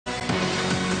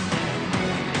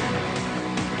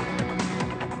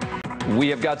We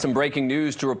have got some breaking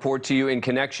news to report to you in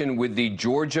connection with the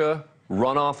Georgia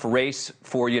runoff race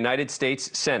for United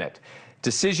States Senate.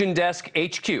 Decision Desk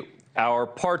HQ, our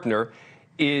partner,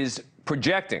 is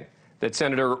projecting that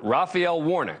Senator Raphael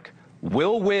Warnock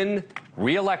will win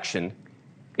re-election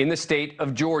in the state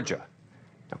of Georgia.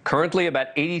 Now, currently,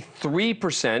 about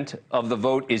 83% of the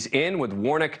vote is in, with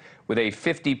Warnock with a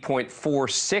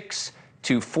 50.46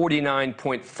 to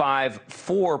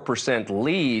 49.54%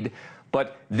 lead.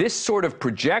 But this sort of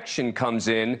projection comes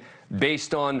in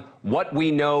based on what we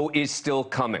know is still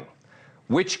coming.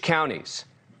 Which counties,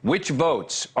 which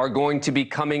votes are going to be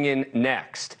coming in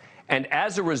next? And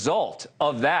as a result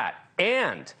of that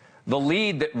and the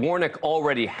lead that Warnock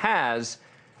already has,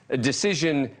 a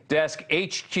Decision Desk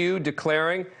HQ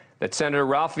declaring that Senator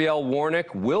Raphael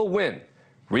Warnock will win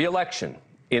re-election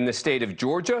in the state of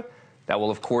Georgia. That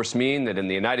will, of course, mean that in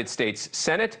the United States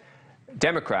Senate,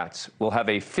 Democrats will have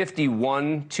a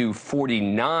 51 to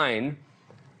 49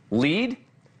 lead.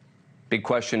 Big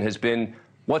question has been,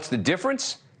 what's the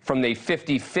difference from the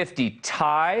 50-50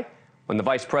 tie when the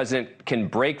vice president can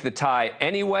break the tie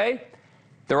anyway?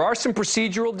 There are some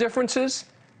procedural differences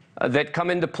that come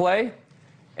into play,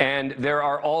 and there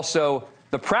are also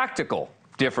the practical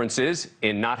differences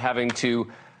in not having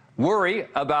to worry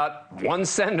about one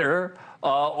senator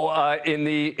in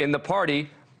the party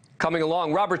coming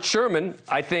along. Robert Sherman,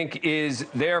 I think, is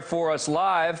there for us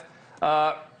live.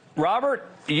 Robert,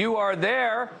 you are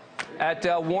there at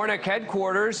Warnock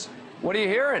headquarters. What are you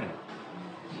hearing?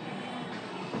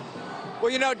 Well,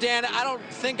 you know, Dan, I don't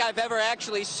think I've ever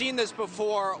actually seen this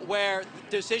before where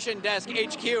Decision Desk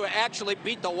HQ actually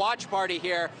beat the watch party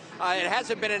here. It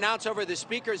hasn't been announced over the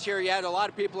speakers here yet. A lot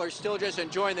of people are still just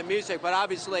enjoying the music, but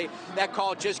obviously that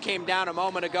call just came down a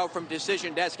moment ago from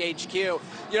Decision Desk HQ. You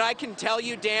know, I can tell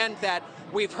you, Dan, that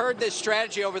we've heard this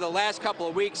strategy over the last couple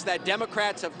of weeks that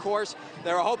Democrats, of course,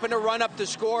 they're hoping to run up the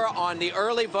score on the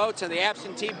early votes and the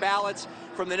absentee ballots.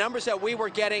 From the numbers that we were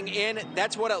getting in,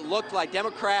 that's what it looked like.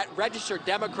 Registered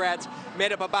Democrats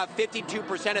made up about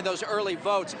 52% of those early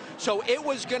votes. So it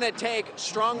was going to take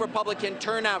strong Republican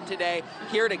turnout today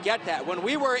here to get that. When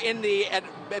we were in the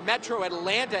metro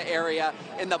Atlanta area,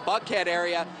 in the Buckhead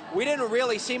area, we didn't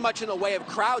really see much in the way of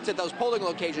crowds at those polling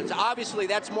locations. Obviously,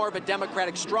 that's more of a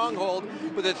Democratic stronghold,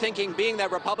 with the thinking being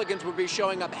that Republicans would be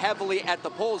showing up heavily at the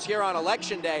polls here on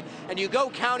Election Day. And you go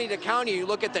county to county, you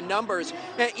look at the numbers,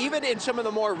 and even in some of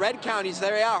the more red counties,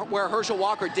 there are where Herschel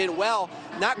Walker did well,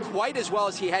 not quite as well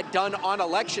as he had done on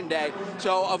Election Day.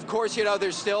 So, of course, you know,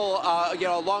 there's still,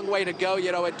 a long way to go,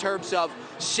 in terms of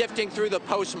sifting through the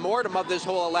post-mortem of this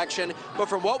whole election. But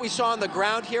from what we saw on the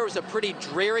ground here, it was a pretty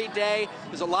dreary day.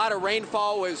 There's a lot of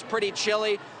rainfall. It was pretty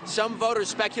chilly. Some voters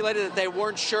speculated that they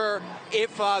weren't sure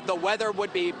if the weather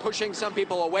would be pushing some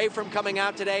people away from coming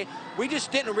out today. We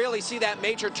just didn't really see that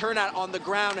major turnout on the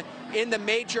ground in the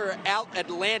major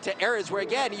Atlanta areas where,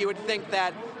 again, you would think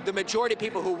that the majority of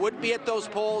people who would be at those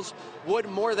polls would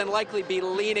more than likely be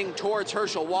leaning towards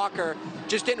Herschel Walker.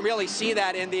 Just didn't really see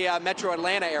that in the metro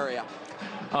Atlanta area.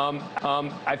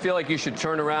 I feel like you should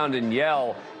turn around and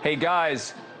yell, hey,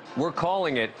 guys, we're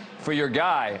calling it for your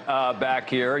guy back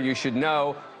here. You should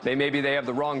know maybe they have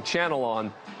the wrong channel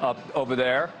on up over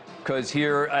there, because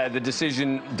here the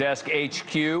Decision Desk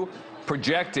HQ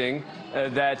projecting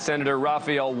that Senator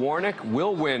Raphael Warnock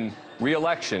will win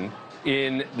re-election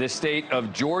in the state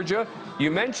of Georgia. You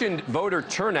mentioned voter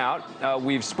turnout.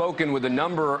 We've spoken with a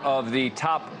number of the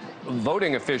top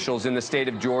voting officials in the state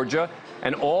of Georgia,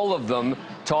 and all of them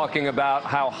talking about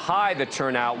how high the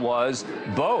turnout was,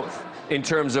 both in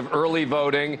terms of early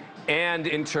voting and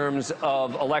in terms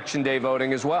of Election Day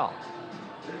voting as well.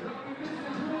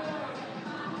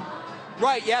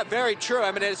 Right, yeah, very true.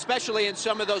 I mean, especially in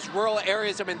some of those rural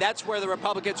areas, I mean, that's where the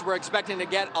Republicans were expecting to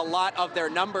get a lot of their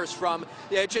numbers from.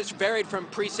 It just varied from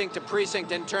precinct to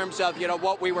precinct in terms of,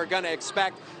 what we were going to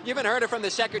expect. You even heard it from the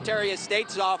Secretary of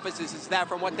State's offices, is that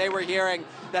from what they were hearing,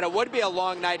 that it would be a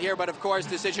long night here. But, of course,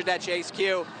 Decision Desk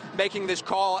HQ making this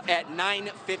call at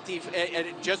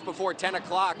 9:50, just before 10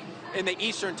 o'clock in the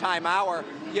Eastern time hour.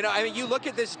 You look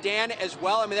at this, Dan, as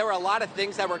well. I mean, there were a lot of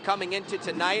things that were coming into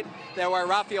tonight. There were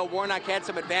Raphael Warnock had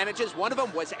some advantages. One of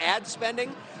them was ad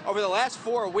spending. Over the last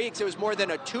 4 weeks, it was more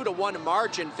than a 2-to-1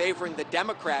 margin favoring the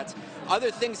Democrats.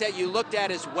 Other things that you looked at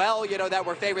as well, that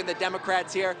were favoring the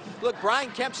Democrats here. Look,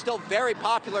 Brian Kemp's still very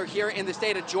popular here in the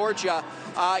state of Georgia.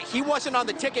 He wasn't on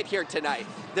the ticket here tonight.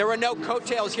 There were no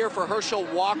coattails here for Herschel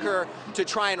Walker to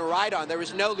try and ride on. There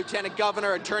was no Lieutenant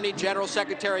Governor, Attorney General,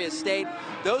 Secretary of State.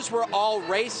 Those were all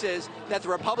races that the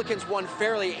Republicans won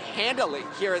fairly handily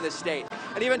here in the state.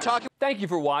 And even talking. Thank you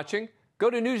for watching. Go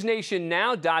to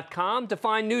newsnationnow.com to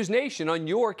find NewsNation on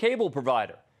your cable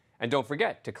provider. And don't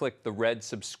forget to click the red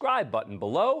subscribe button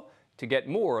below to get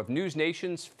more of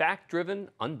NewsNation's fact-driven,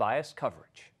 unbiased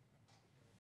coverage.